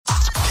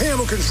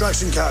Campbell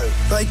Construction Co.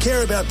 They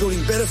care about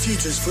building better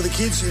futures for the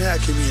kids in our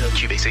community.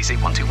 QBCC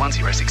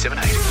 121068.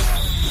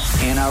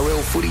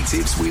 NRL footy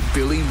tips with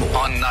Billy Moore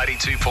on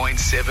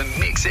 92.7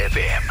 Mix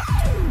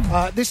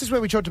FM. This is where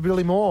we talk to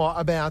Billy Moore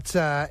about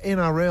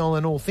NRL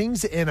and all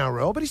things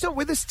NRL, but he's not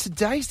with us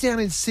today. He's down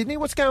in Sydney.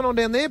 What's going on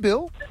down there,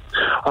 Bill?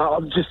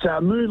 I'm just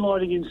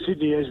moonlighting in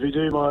Sydney as we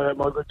do, my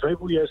good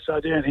people. Yes,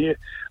 down here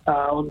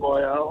on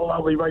my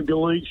lovely rugby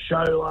league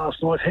show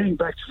last night, heading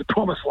back to the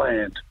promised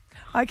land.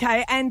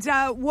 Okay, and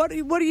what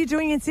are you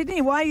doing in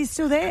Sydney? Why are you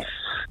still there?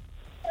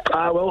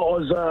 Well, I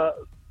was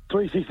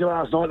 360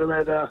 last night and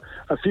had a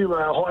few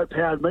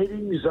high-powered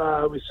meetings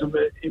with some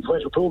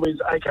influential Pilbeans,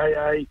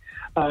 a.k.a.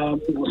 some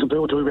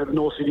people talking about the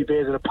North City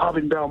Bears at a pub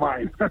in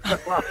Balmain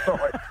last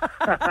night.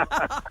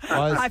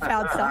 I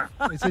found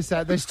some. Is this,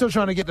 they're still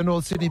trying to get the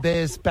North Sydney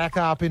Bears back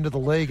up into the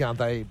league, aren't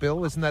they,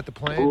 Bill? Isn't that the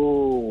plan?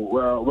 Oh,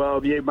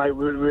 well, yeah, mate.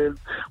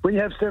 When you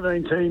have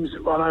 17 teams,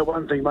 I know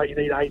one thing, mate, you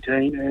need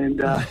 18, and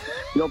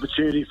the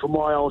opportunity for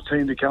my old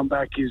team to come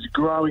back is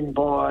growing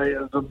by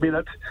the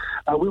minute.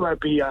 We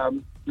won't be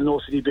the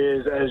North City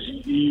Bears as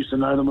you used to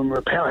know them when we were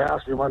a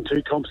powerhouse. We won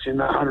 2 comps in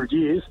 100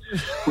 years.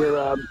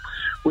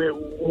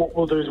 What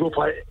we'll do is we'll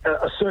play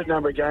a certain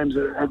number of games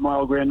at my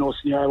old ground, North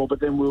Sydney Oval, but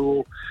then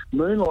we'll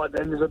moonlight.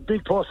 And there's a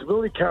big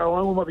possibility,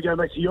 Caroline, we might be going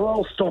back to your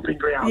old stomping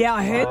ground. Yeah,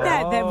 I heard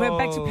that we're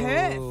back to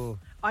Perth.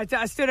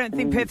 I still don't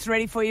think Perth's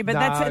ready for you, but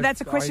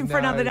that's a question for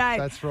another day.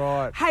 That's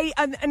right. Hey,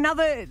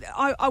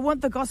 I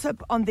want the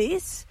gossip on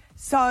this.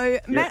 So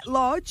Matt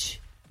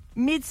Lodge,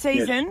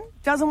 mid-season,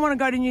 doesn't want to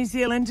go to New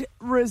Zealand,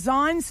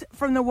 resigns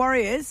from the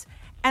Warriors,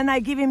 and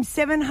they give him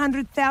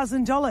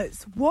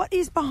 $700,000. What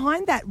is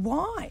behind that?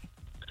 Why?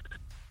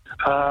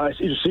 It's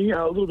interesting,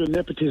 a little bit of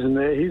nepotism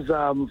there. His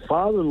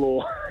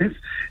father-in-law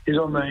is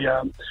on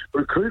the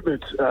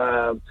recruitment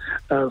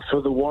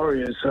for the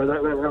Warriors, so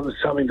that was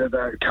something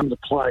that come to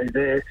play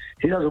there.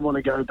 He doesn't want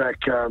to go back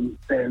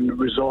and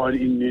reside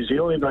in New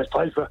Zealand. He's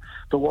played for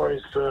the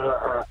Warriors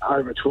for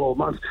over 12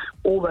 months.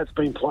 All that's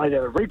been played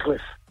out of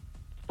Redcliffe,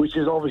 which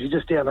is obviously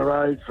just down the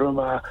road from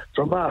us.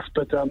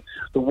 But the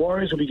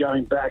Warriors will be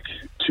going back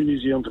to New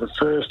Zealand for the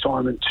first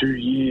time in 2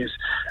 years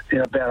in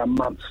about a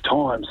month's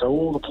time. So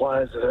all the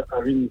players that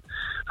are in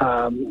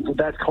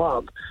that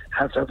club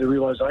have to have the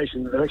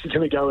realisation that they're actually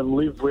going to go and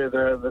live where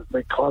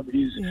the club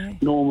is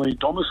normally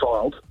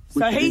domiciled.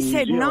 So he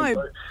said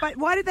no. But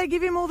why did they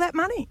give him all that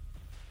money?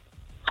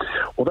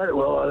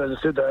 Well, as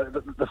I said,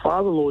 the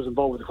father-in-law is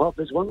involved with the club.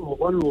 There's one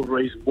little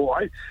reason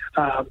why.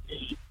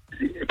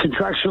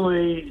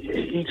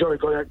 Contractually, he's got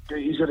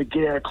a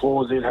get out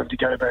clause there to have to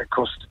go back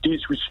across the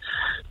ditch, which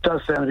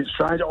does sound a bit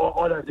strange.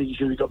 I don't think he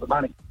should have got the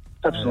money.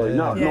 Absolutely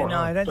no.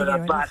 I don't think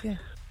he would.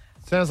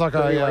 Sounds like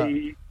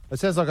it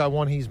sounds like I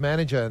want his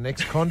manager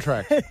next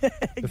contract.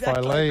 Exactly. If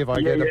I leave,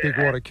 I get a big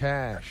wad of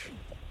cash.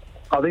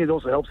 I think it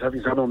also helps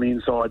having someone on the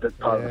inside that's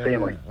part of the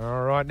family.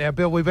 All right. Now,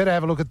 Bill, we better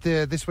have a look at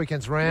this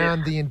weekend's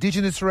round, the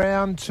Indigenous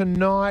round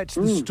tonight,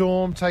 the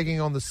Storm taking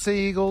on the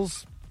Sea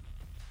Eagles.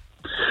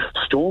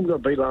 Storm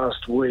got beat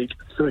last week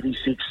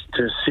 36-6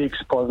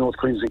 by the North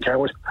Queensland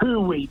Cowboys,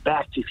 who we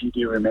backed, if you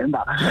do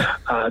remember.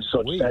 Just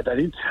to add that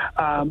in.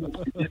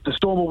 The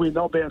Storm will win.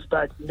 They'll bounce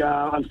back.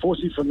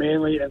 Unfortunately for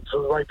Manly and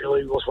for the Rugby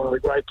League, lost one of the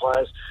great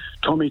players,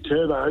 Tommy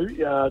Turbo.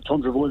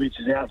 Tom Trbojevic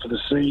is out for the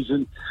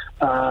season.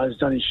 He's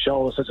done his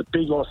shoulder, so it's a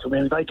big loss for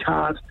Manly. They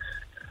can't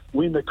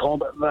win the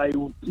comp. They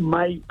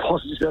may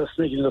possibly be able to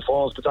sneak into the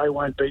finals, but they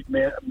won't beat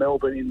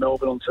Melbourne in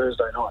Melbourne on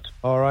Thursday night.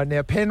 All right.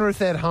 Now,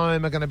 Penrith at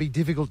home are going to be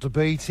difficult to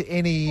beat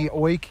any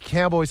week.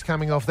 Cowboys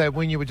coming off that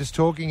win you were just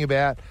talking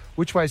about.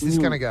 Which way is this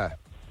going to go?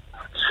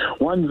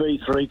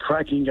 1v3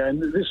 cracking game.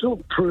 This will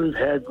prove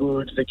how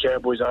good the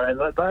Cowboys are, and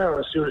they are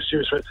a serious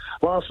threat.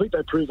 Last week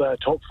they proved they are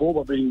top 4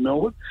 by beating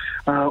Melbourne.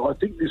 I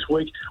think this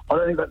week, I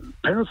don't think that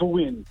Penrith will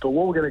win, but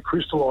what we're going to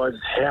crystallise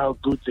is how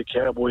good the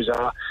Cowboys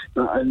are.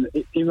 And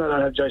even though they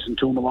don't have Jason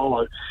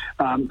Tuimalolo,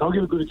 they'll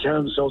give a good account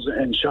of themselves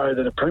and show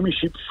that a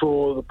premiership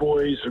for the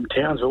boys from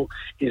Townsville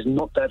is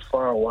not that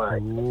far away.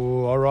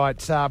 Ooh, all right.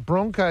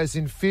 Broncos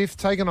in 5th,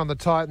 taking on the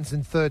Titans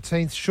in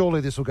 13th.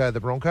 Surely this will go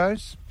the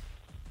Broncos.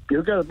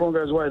 You'll go the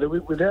Broncos' way.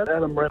 Without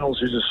Adam Reynolds,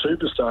 who's a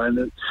superstar,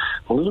 and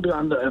a little bit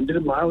under, a bit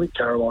of mailing,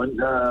 Caroline,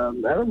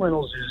 Adam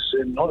Reynolds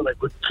is not in a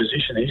good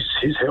position.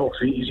 His health,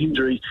 his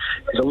injury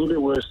is a little bit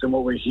worse than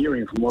what we're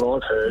hearing from what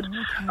I've heard.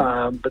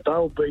 Okay. But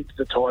they'll beat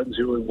the Titans,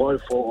 who were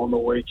woeful on the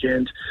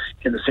weekend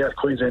in the South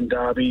Queensland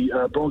Derby.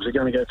 Broncos are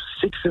going to go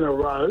for 6 in a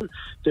row.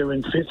 They're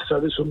in 5th,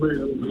 so this will move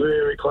them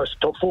very close to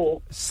top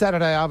 4.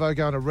 Saturday, Arvo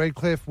going to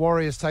Redcliffe.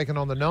 Warriors taking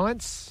on the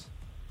Knights.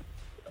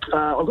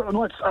 I've got the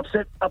Knights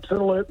upset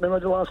alert.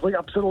 Remember last week,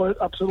 upset alert.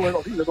 I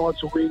think the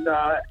Knights will win.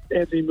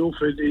 Anthony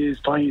Milford is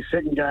playing his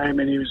second game,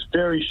 and he was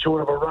very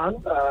short of a run,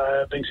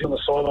 being seen on the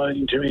sideline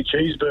eating too many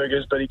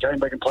cheeseburgers, but he came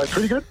back and played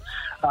pretty good.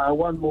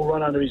 One more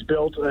run under his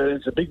belt.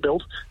 It's a big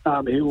belt.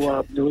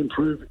 He'll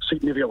improve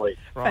significantly.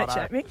 Fat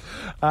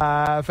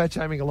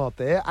shaming a lot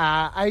there.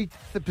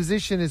 8th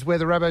position is where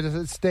the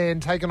Rabbitohs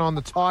stand, taking on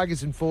the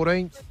Tigers in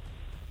 14th.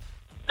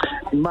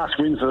 Must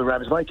win for the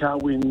Rabbits. If they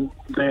can't win,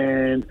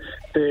 then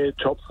their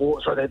top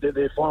four,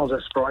 their finals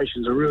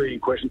aspirations are really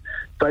in question.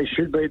 They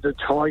should beat the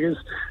Tigers.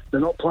 They're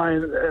not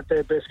playing at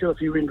their best. Got a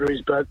few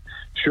injuries, but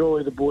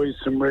surely the boys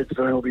from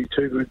Redfern will be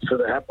too good for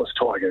the hapless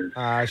Tigers.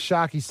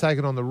 Sharkies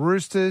taking on the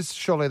Roosters.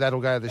 Surely that'll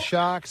go to the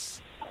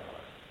Sharks.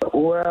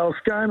 Well,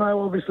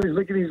 ScoMo obviously is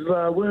licking his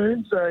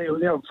wounds. He'll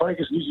now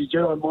focus and use his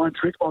Jedi mind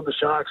trick on the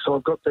Sharks, so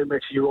I've got them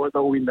actually right.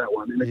 They'll win that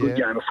one in a good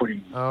game of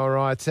footy. All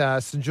right,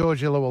 St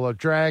George Illawarra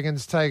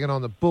Dragons taking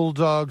on the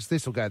Bulldogs.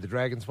 This will go to the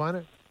Dragons, won't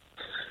it?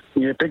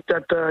 Yeah, pick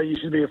that. You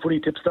should be a footy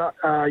tipster.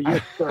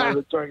 Yes,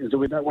 the Dragons will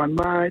win that one,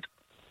 mate.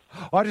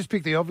 I just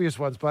picked the obvious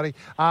ones, buddy.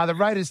 The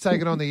Raiders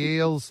taking on the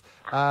Eels.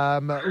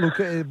 Look,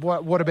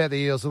 what about the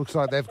Eels? It looks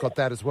like they've got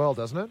that as well,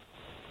 doesn't it?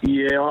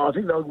 Yeah, I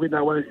think they'll win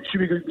that one. It should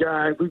be a good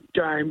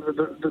game.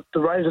 The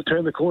Raiders have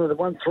turned the corner. They've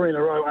won 3 in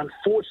a row.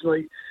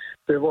 Unfortunately,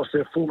 they've lost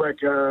their fullback,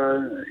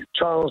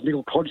 Charles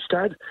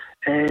Nickel-Kodstad,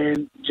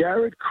 and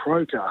Jared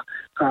Croker,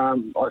 I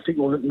think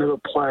will never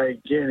play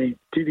again. He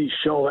did his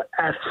shoulder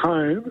at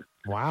home.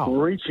 Wow.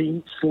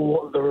 Reaching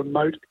for the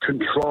remote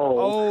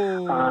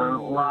control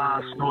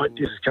last night,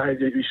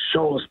 dislocated. His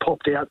shoulders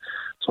popped out.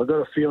 So I've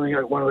got a feeling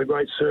one of the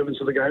great servants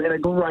of the game, and a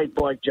great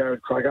bloke,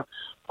 Jared Croker.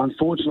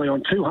 Unfortunately,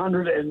 on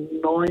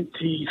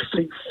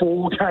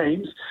 294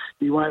 games,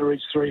 he won't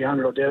reach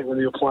 300. I doubt it when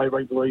he'll play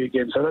rugby league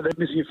again. So they're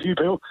missing a few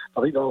people.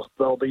 I think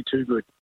they'll be too good.